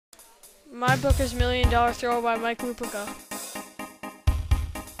My book is $1 Million Throw by Mike Lupica.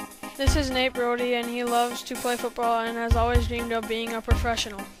 This is Nate Brody, and he loves to play football and has always dreamed of being a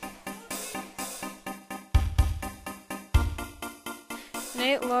professional.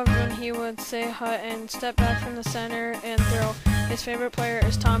 Nate loved when he would say hut and step back from the center and throw. His favorite player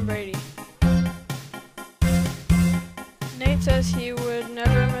is Tom Brady. Nate says he would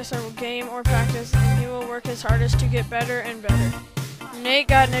never miss a game or practice, and he will work his hardest to get better and better. Nate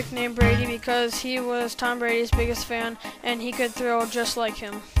got nicknamed Brady because he was Tom Brady's biggest fan and he could throw just like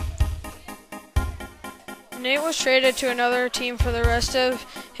him. Nate was traded to another team for the rest of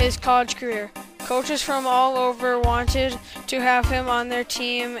his college career. Coaches from all over wanted to have him on their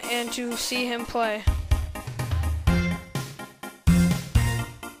team and to see him play.